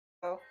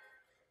Oh,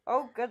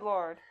 oh, good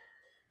lord.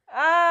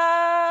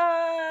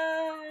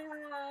 Ah!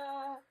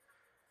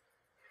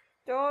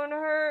 Don't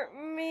hurt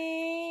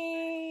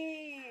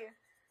me!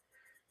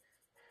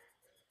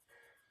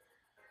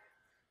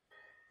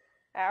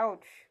 Ouch.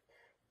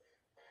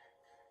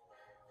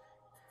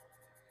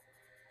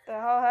 The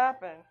hell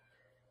happened?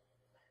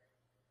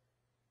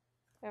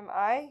 Am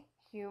I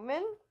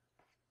human?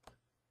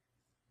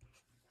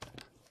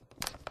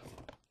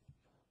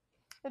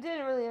 I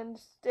didn't really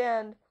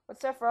understand what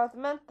Sephiroth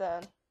meant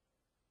then.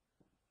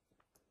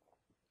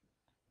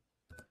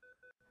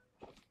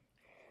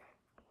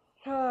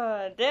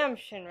 Damn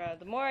Shinra.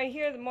 The more I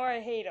hear, the more I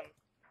hate him.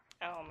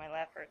 Ow, my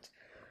laugh hurts.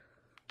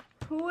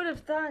 Who would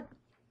have thought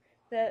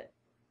that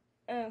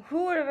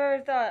who would have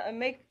ever thought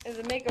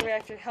the Mako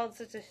reactor held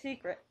such a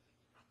secret?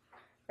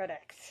 Red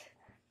X.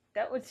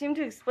 That would seem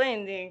to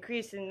explain the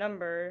increase in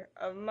number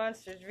of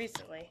monsters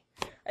recently.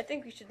 I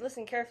think we should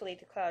listen carefully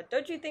to Cloud.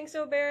 Don't you think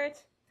so,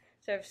 Barrett?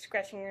 Instead of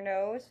scratching your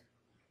nose.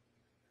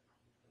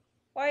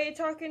 Why are you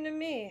talking to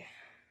me?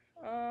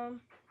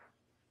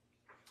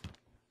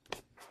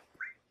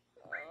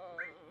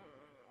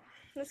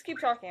 Let's keep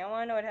talking. I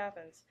want to know what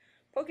happens.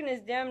 Poking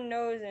his damn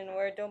nose in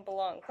where it don't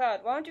belong. Cloud,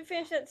 why don't you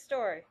finish that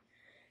story?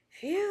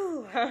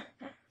 Phew.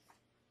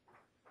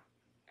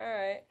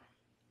 Alright.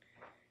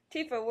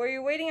 Tifa, were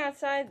you waiting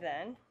outside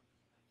then?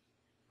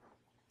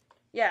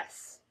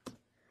 Yes.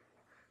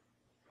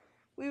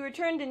 We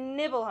returned to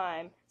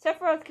Nibelheim.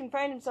 Sephiroth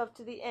confined himself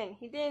to the inn.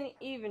 He didn't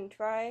even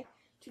try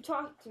to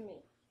talk to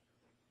me.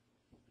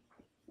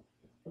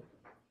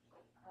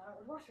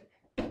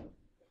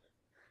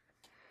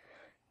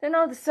 Then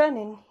all of a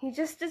sudden, he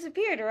just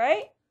disappeared,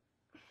 right?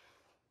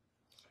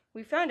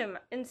 We found him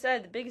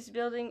inside the biggest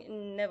building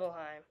in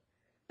Nibelheim.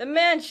 The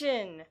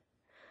mansion!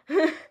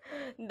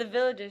 The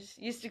villagers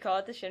used to call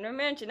it the Shinra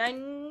Mansion. I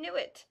knew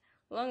it!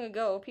 Long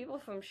ago, people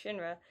from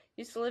Shinra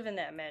used to live in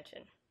that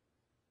mansion.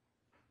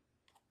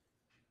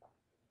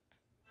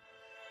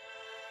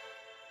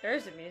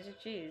 There's the music,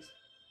 jeez.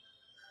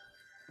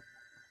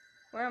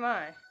 Where am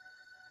I?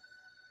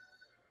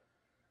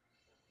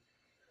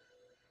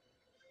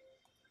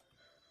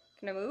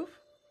 Can I move?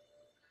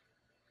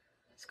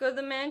 Let's go to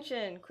the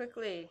mansion,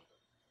 quickly.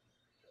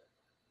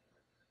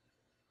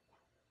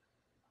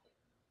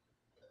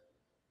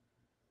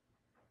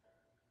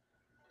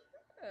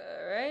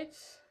 Alright.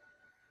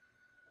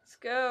 Let's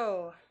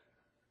go.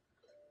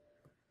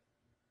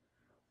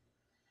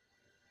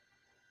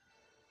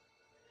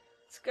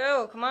 Let's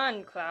go. Come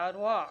on, Cloud,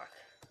 walk.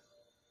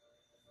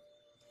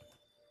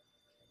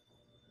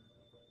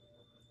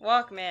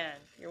 Walk, man.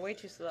 You're way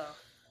too slow.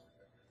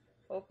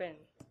 Open.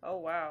 Oh,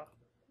 wow.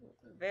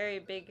 Very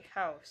big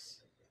house.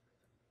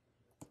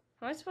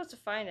 Am I supposed to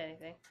find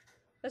anything?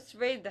 Let's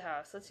raid the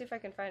house. Let's see if I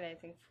can find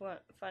anything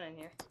fun in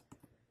here.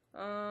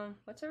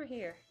 What's over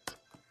here?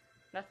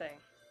 Nothing.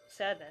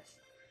 Sadness.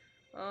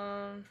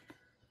 Go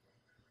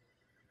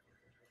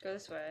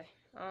this way.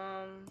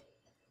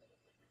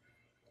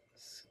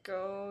 Let's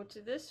go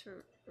to this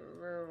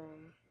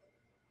room.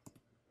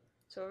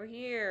 It's over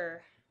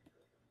here.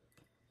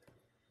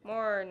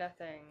 More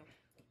nothing.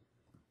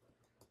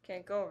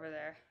 Can't go over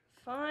there.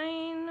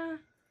 Fine.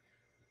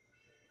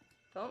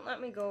 Don't let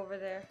me go over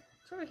there.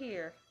 It's over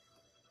here.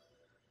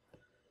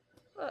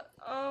 What?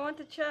 Oh, I want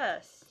the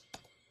chest.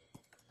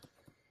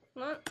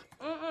 What?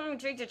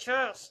 Take the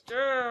chest.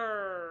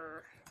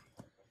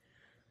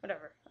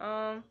 Whatever.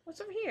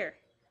 What's over here?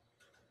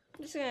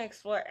 I'm just gonna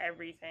explore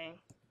everything.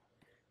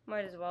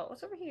 Might as well.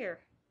 What's over here?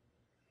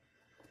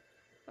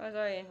 I was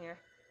already in here.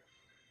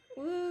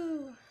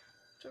 Woo!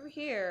 What's over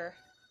here?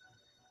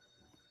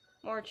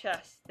 More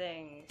chest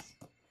things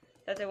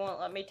that they won't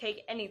let me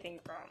take anything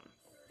from.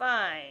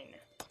 Fine.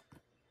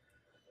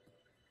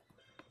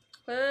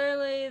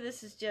 Clearly,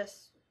 this is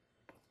just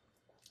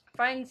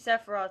find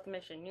Sephiroth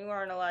mission. You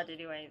aren't allowed to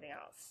do anything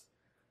else.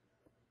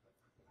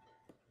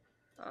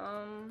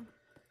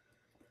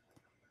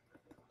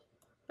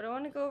 But I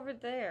want to go over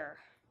there.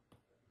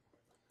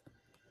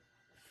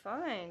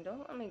 Fine,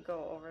 don't let me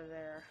go over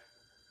there.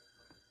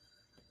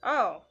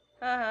 Oh,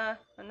 haha,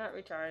 I'm not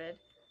retarded.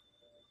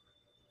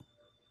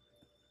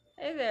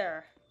 Hey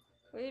there,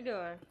 what are you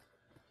doing?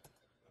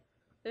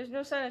 There's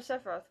no sign of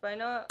Sephiroth, but I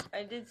know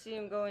I did see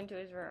him go into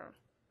his room.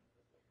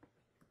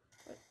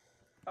 What?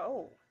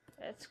 Oh,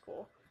 that's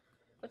cool.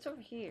 What's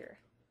over here?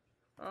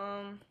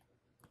 I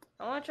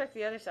want to check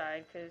the other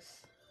side,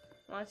 because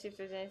I want to see if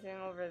there's anything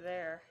over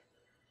there.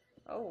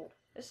 Oh,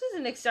 this is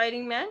an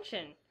exciting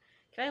mansion.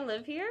 Can I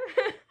live here?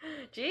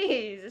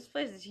 Jeez, this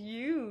place is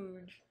huge.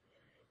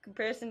 In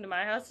comparison to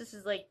my house, this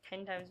is like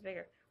 10 times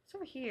bigger. What's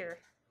over here?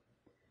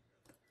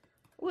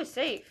 Ooh, a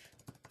safe.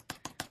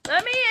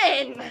 Let me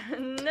in!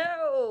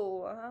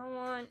 No! I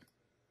want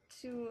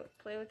to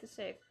play with the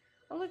safe.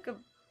 Oh, look,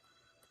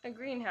 a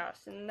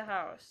greenhouse in the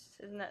house.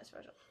 Isn't that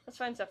special? Let's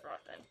find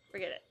Sephiroth then.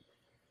 Forget it.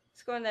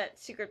 Let's go in that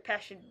secret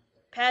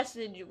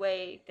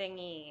passageway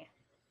thingy.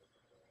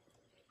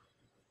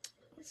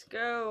 Let's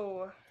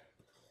go.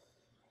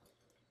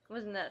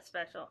 Wasn't that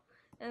special?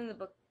 And the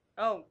book.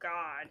 Oh,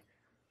 God.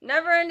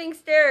 Never-ending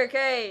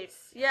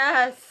staircase.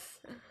 Yes.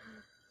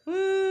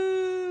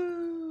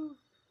 Woo.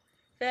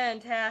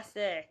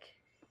 Fantastic.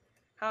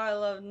 How I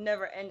love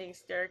never-ending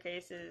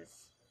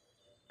staircases.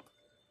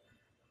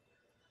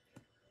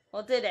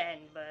 Well, it did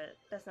end, but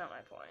that's not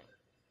my point.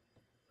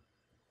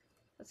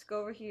 Let's go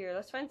over here.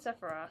 Let's find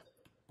Sephiroth.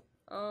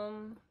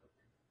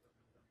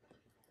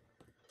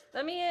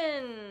 Let me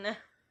in.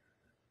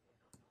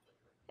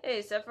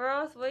 Hey,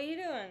 Sephiroth, what are you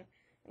doing?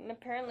 An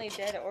apparently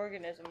dead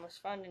organism was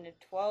found in a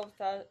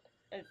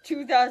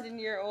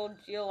 2,000-year-old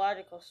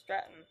geological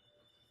stratum.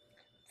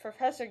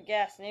 Professor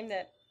Gass named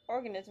that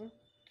organism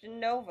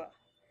Genova.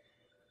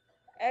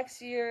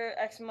 X year,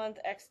 X month,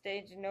 X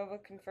day, Genova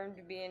confirmed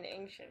to be an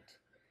ancient.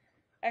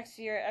 X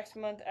year, X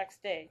month, X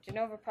day.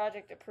 Genova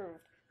project approved.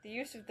 The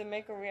use of the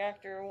Mako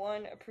Reactor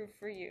 1 approved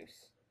for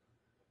use.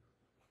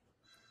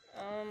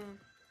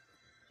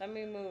 Let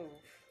me move.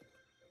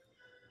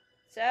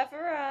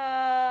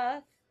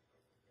 Sephiroth!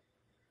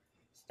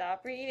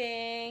 Stop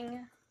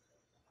reading.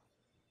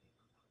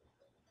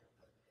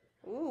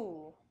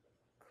 Ooh,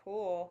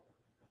 cool.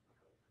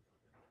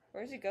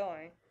 Where's he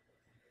going?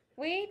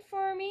 Wait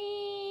for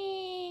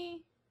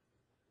me!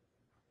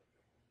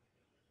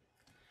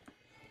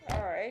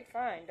 Alright,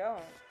 fine,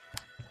 don't.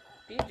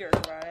 Be a jerk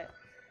about it.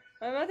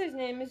 My mother's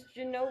name is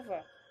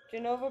Genova.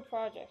 Genova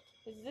Project.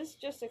 Is this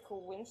just a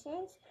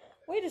coincidence?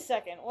 Wait a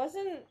second,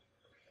 wasn't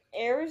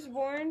heirs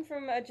born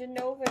from a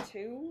Genova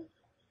too?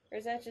 Or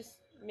is that just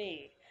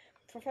me?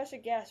 Professor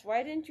Gass,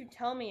 why didn't you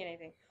tell me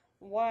anything?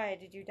 Why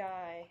did you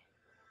die?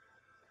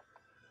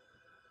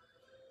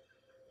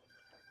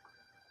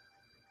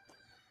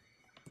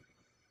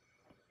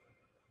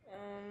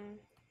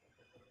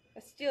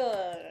 Let's steal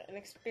an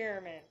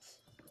experiment.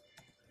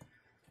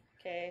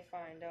 Okay,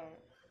 fine, don't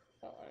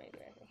let me do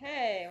anything.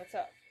 Hey, what's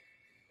up?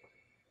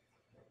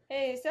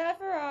 Hey,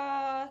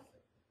 Sephiroth!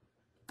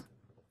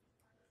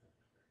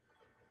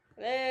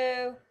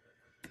 Hello?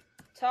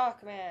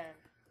 Talk, man.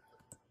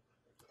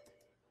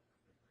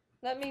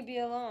 Let me be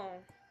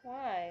alone.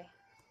 Why?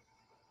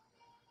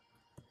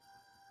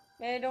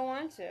 Maybe I don't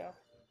want to.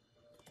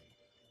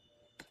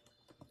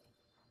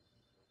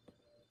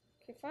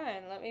 Okay,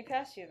 fine. Let me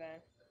pass you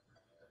then.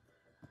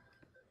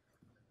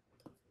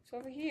 It's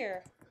over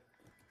here.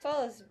 It's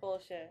all this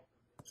bullshit.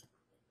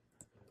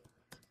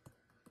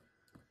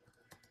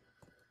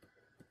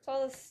 It's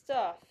all this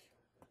stuff.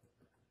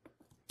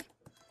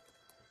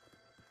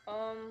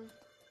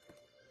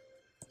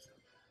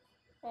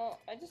 Well,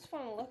 I just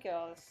want to look at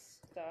all this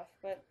stuff,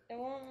 but it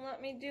won't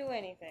let me do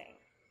anything.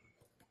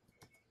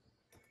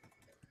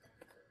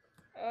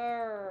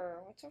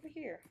 What's over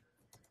here?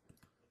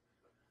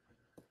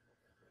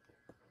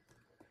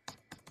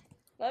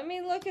 Let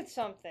me look at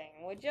something,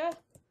 would ya?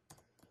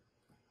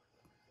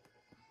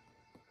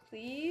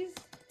 Please?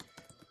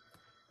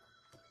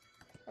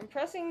 I'm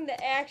pressing the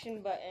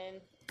action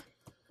button.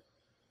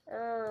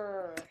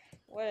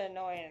 What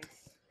annoyance.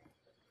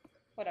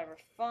 Whatever,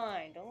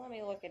 fine. Don't let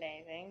me look at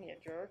anything, you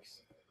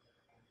jerks.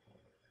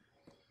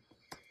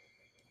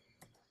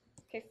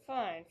 Okay,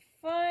 fine.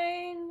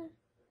 Fine.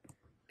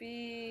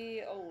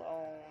 Be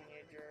alone,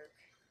 you jerk.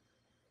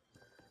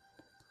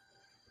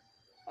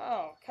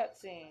 Oh,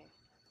 cutscene.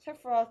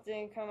 Sephiroth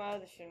didn't come out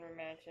of the Shinra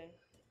mansion.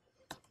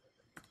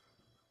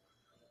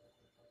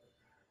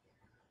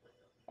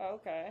 Oh,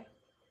 okay.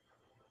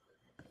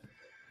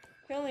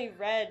 He only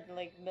read,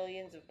 like,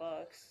 millions of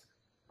books.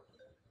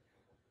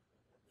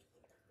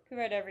 He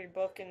read every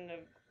book in the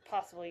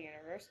possible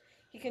universe.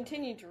 He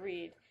continued to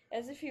read,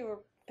 as if he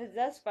were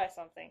possessed by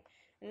something,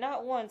 and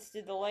not once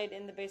did the light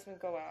in the basement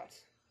go out.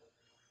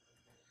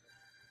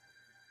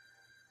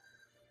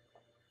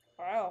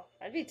 Wow,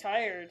 I'd be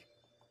tired.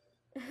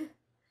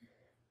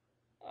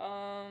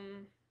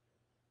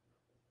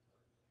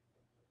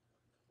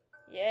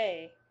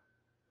 Yay.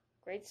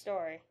 Great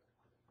story.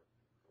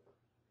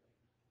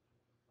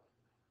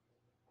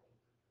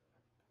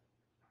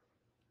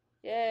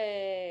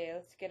 Yay,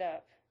 let's get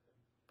up.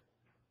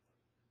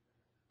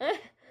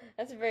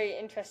 That's a very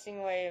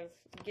interesting way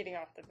of getting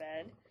off the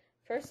bed.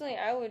 Personally,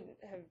 I would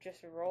have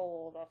just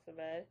rolled off the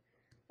bed.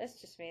 That's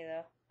just me,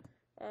 though.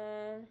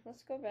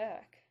 Let's go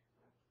back.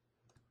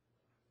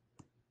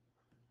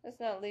 Let's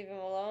not leave him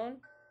alone.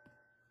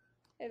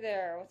 Hey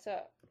there, what's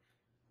up?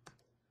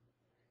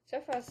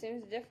 Sephiroth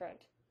seems different.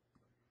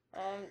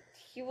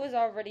 He was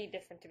already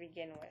different to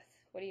begin with.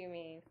 What do you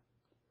mean?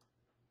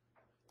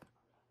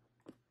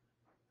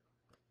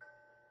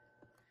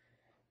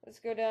 Let's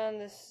go down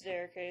this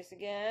staircase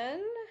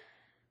again.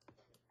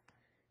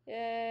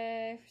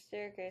 Yay for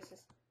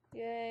staircases.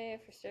 Yay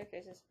for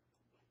staircases.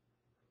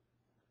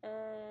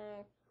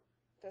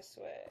 This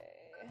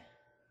way.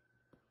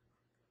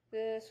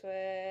 This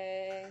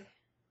way.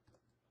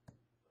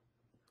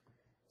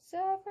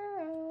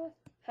 Sephiroth.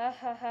 Ha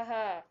ha ha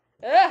ha.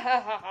 Ah ha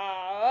ha ha.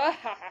 Ah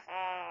ha ha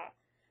ha.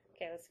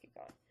 Okay, let's keep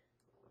going.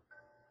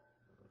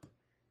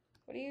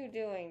 What are you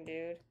doing,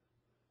 dude?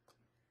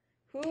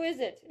 Who is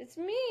it? It's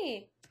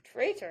me!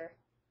 Traitor.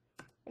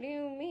 What do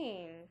you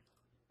mean?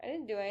 I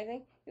didn't do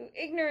anything. You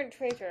ignorant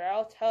traitor,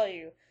 I'll tell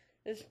you.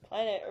 This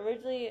planet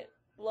originally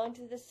belonged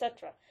to the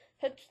Cetra.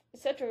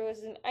 Cetra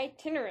was an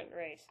itinerant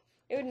race.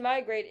 It would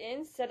migrate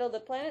in, settle the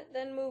planet,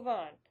 then move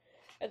on.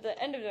 At the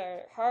end of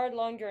their hard,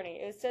 long journey,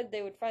 it was said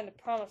they would find the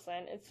Promised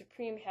Land and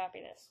supreme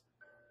happiness.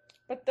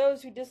 But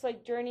those who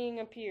disliked journeying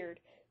appeared.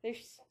 They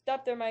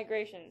stopped their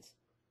migrations,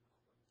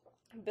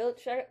 built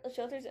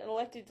shelters, and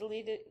elected to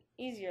lead an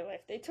easier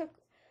life. They took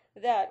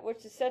that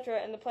which the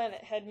Cetra and the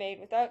planet had made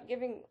without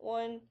giving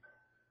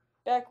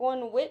back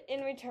one whit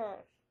in return.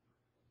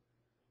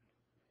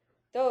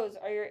 Those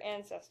are your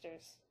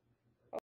ancestors.